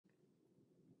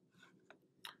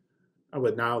I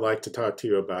would now like to talk to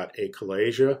you about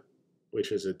achalasia,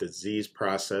 which is a disease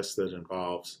process that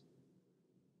involves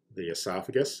the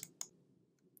esophagus.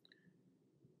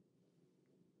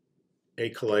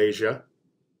 Achalasia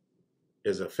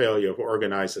is a failure of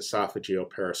organized esophageal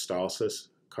peristalsis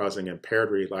causing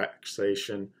impaired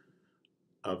relaxation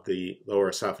of the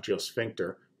lower esophageal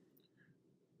sphincter.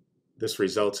 This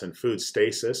results in food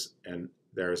stasis, and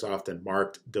there is often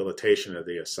marked dilatation of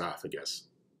the esophagus.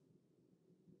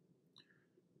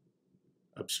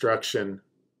 Obstruction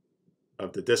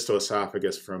of the distal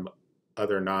esophagus from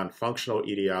other non-functional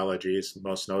etiologies,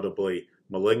 most notably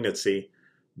malignancy,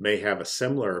 may have a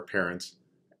similar appearance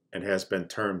and has been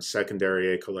termed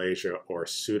secondary achalasia or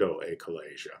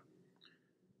pseudoachalasia.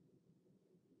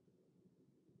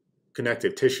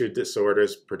 Connective tissue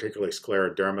disorders, particularly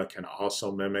scleroderma, can also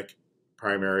mimic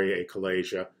primary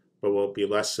achalasia, but will be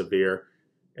less severe,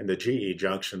 and the GE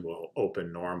junction will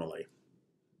open normally.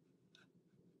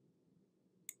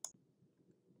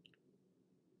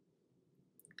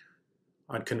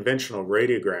 On conventional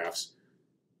radiographs,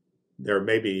 there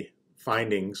may be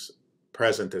findings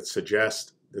present that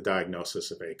suggest the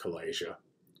diagnosis of achalasia.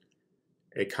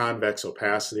 A convex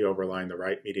opacity overlying the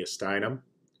right mediastinum.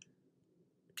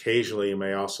 Occasionally, you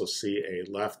may also see a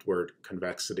leftward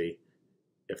convexity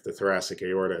if the thoracic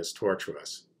aorta is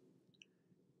tortuous.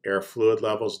 Air fluid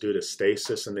levels due to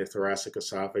stasis in the thoracic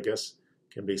esophagus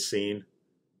can be seen,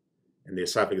 and the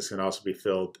esophagus can also be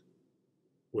filled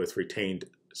with retained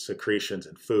secretions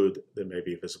and food that may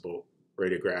be visible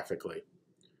radiographically.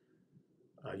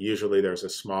 Usually there's a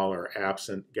small or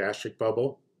absent gastric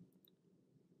bubble,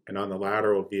 and on the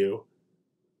lateral view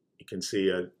you can see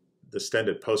a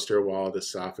distended posterior wall of the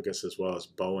esophagus as well as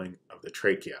bowing of the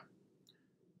trachea.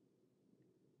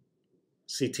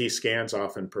 CT scans,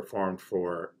 often performed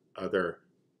for other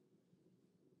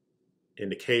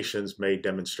indications, may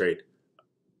demonstrate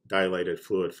dilated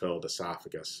fluid-filled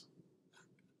esophagus.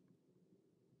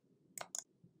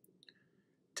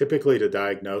 Typically, the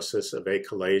diagnosis of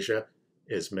achalasia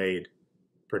is made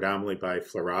predominantly by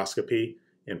fluoroscopy,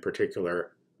 in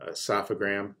particular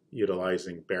esophagram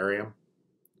utilizing barium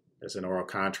as an oral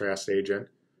contrast agent.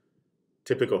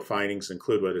 Typical findings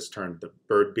include what is termed the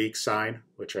bird beak sign,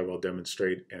 which I will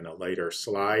demonstrate in a later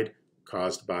slide,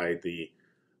 caused by the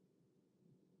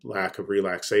lack of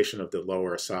relaxation of the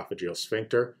lower esophageal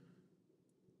sphincter.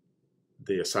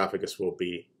 The esophagus will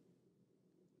be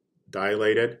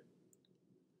dilated.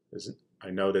 As I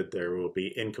noted, there will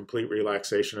be incomplete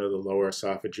relaxation of the lower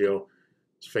esophageal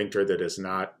sphincter that is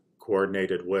not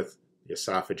coordinated with the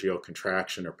esophageal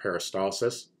contraction or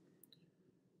peristalsis.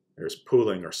 There's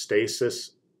pooling or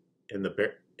stasis in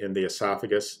the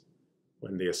esophagus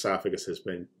when the esophagus has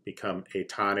become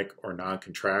atonic or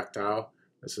non-contractile.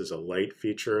 This is a late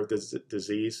feature of this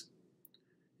disease.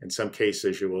 In some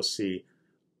cases, you will see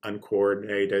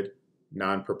uncoordinated,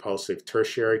 non-propulsive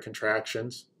tertiary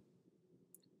contractions.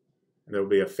 And there will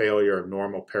be a failure of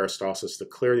normal peristalsis to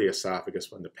clear the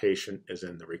esophagus when the patient is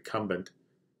in the recumbent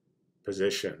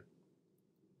position.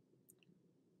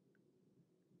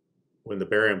 When the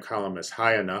barium column is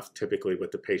high enough, typically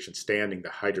with the patient standing, the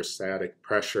hydrostatic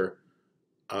pressure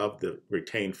of the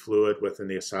retained fluid within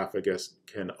the esophagus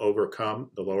can overcome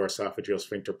the lower esophageal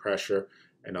sphincter pressure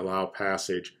and allow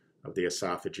passage of the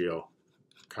esophageal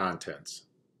contents.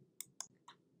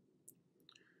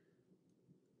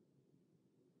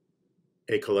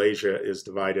 Achalasia is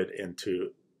divided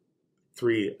into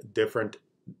three different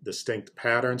distinct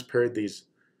patterns. These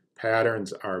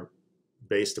patterns are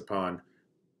based upon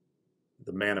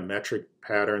the manometric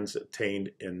patterns obtained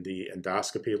in the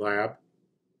endoscopy lab.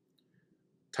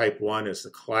 Type 1 is the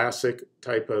classic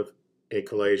type of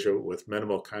achalasia with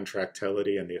minimal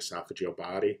contractility in the esophageal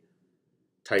body.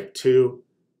 Type 2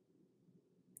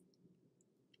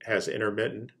 has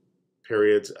intermittent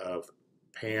periods of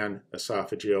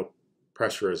pan-esophageal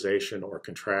pressurization or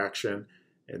contraction,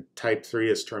 and type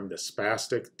 3 is termed the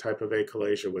spastic type of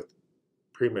achalasia with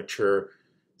premature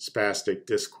spastic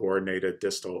discoordinated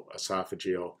distal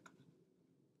esophageal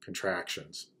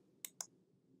contractions.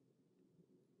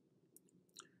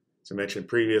 As I mentioned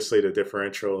previously, the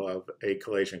differential of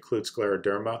achalasia includes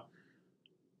scleroderma.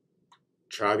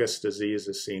 Chagas disease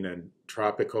is seen in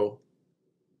tropical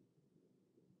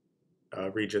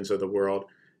regions of the world,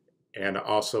 and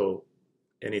also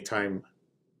anytime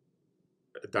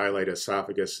a dilated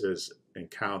esophagus is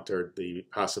encountered, the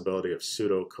possibility of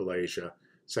pseudoachalasia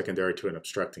secondary to an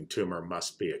obstructing tumor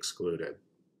must be excluded.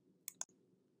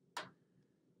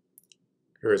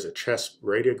 Here is a chest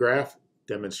radiograph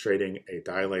demonstrating a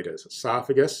dilated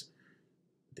esophagus.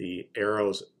 The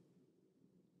arrows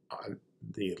on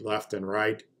the left and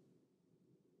right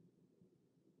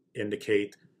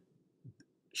indicate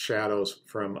shadows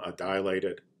from a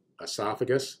dilated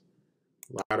esophagus.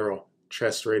 Lateral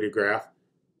chest radiograph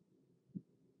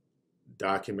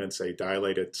documents a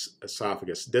dilated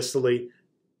esophagus distally,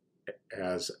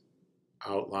 as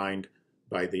outlined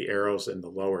by the arrows in the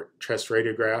lower chest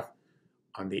radiograph.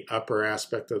 On the upper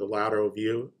aspect of the lateral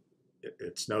view,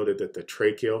 it's noted that the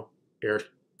tracheal air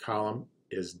column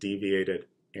is deviated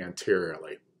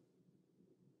anteriorly.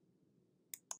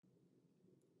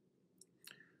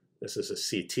 This is a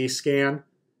CT scan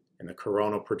and a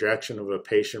coronal projection of a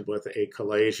patient with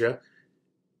achalasia.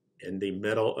 In the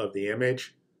middle of the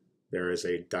image, there is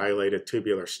a dilated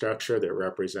tubular structure that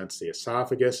represents the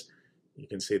esophagus. You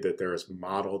can see that there is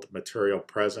mottled material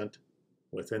present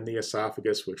within the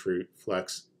esophagus, which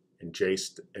reflects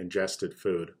ingested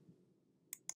food.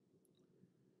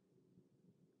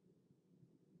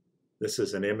 This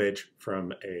is an image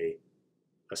from an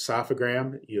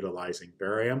esophagram utilizing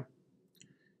barium.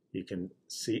 You can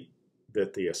see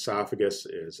that the esophagus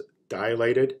is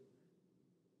dilated.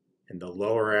 In the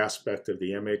lower aspect of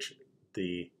the image,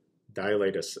 the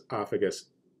dilated esophagus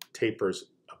tapers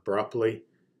abruptly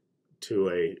to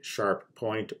a sharp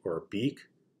point or beak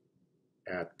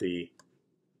at the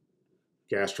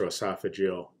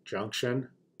gastroesophageal junction.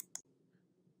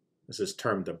 This is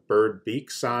termed the bird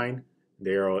beak sign.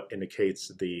 The arrow indicates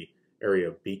the area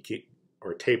of beaking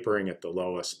or tapering at the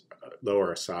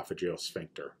lower esophageal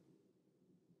sphincter.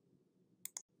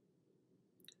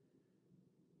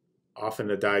 Often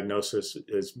the diagnosis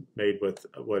is made with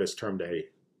what is termed a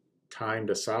timed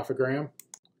esophagram.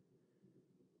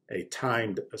 A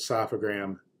timed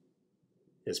esophagram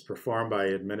is performed by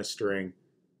administering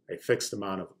a fixed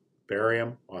amount of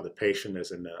barium while the patient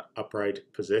is in the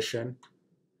upright position.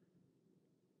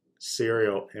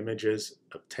 Serial images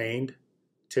obtained,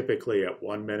 typically at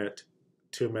 1 minute,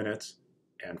 2 minutes,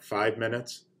 and 5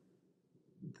 minutes.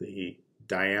 The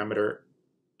diameter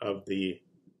of the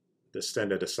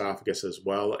distended esophagus, as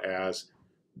well as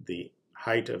the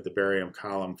height of the barium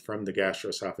column from the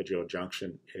gastroesophageal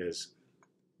junction, is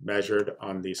measured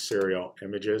on these serial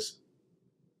images.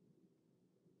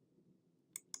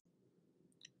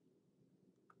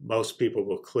 Most people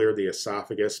will clear the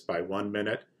esophagus by 1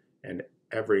 minute, and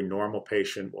every normal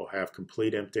patient will have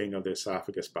complete emptying of the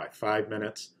esophagus by 5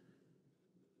 minutes.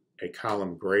 A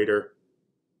column greater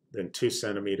than 2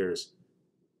 centimeters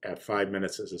at 5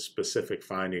 minutes is a specific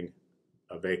finding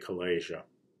of achalasia.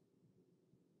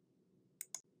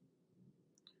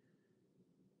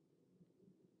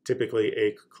 Typically,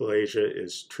 achalasia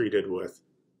is treated with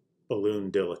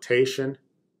balloon dilatation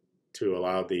to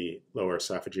allow the lower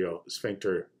esophageal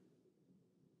sphincter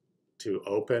to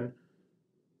open.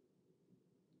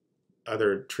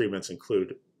 Other treatments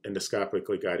include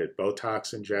endoscopically guided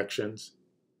Botox injections,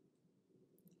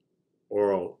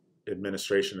 oral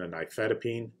administration of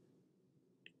nifedipine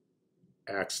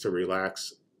acts to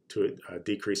relax, to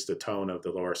decrease the tone of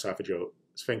the lower esophageal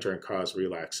sphincter and cause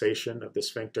relaxation of the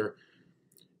sphincter.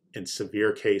 In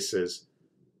severe cases,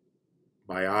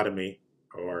 myotomy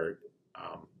or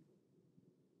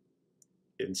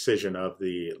incision of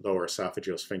the lower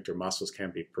esophageal sphincter muscles can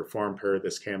be performed here.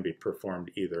 This can be performed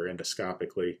either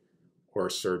endoscopically or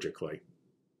surgically.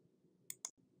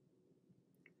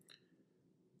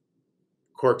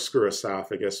 Corkscrew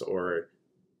esophagus, or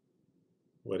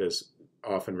what is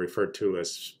often referred to as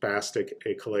spastic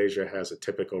achalasia, has a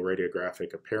typical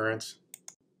radiographic appearance.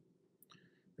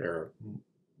 There are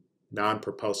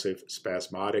non-propulsive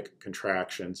spasmodic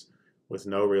contractions with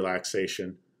no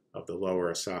relaxation of the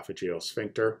lower esophageal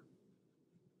sphincter.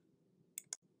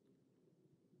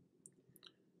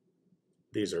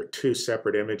 These are 2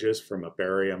 separate images from a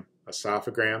barium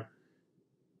esophagram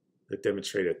that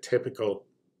demonstrate a typical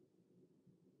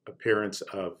appearance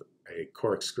of a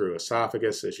corkscrew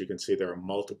esophagus. As you can see, there are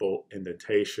multiple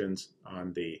indentations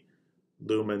on the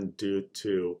lumen due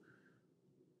to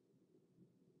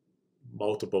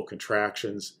multiple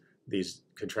contractions. These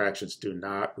contractions do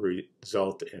not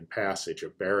result in passage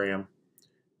of barium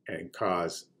and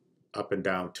cause up and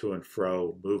down, to and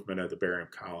fro movement of the barium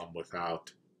column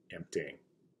without emptying.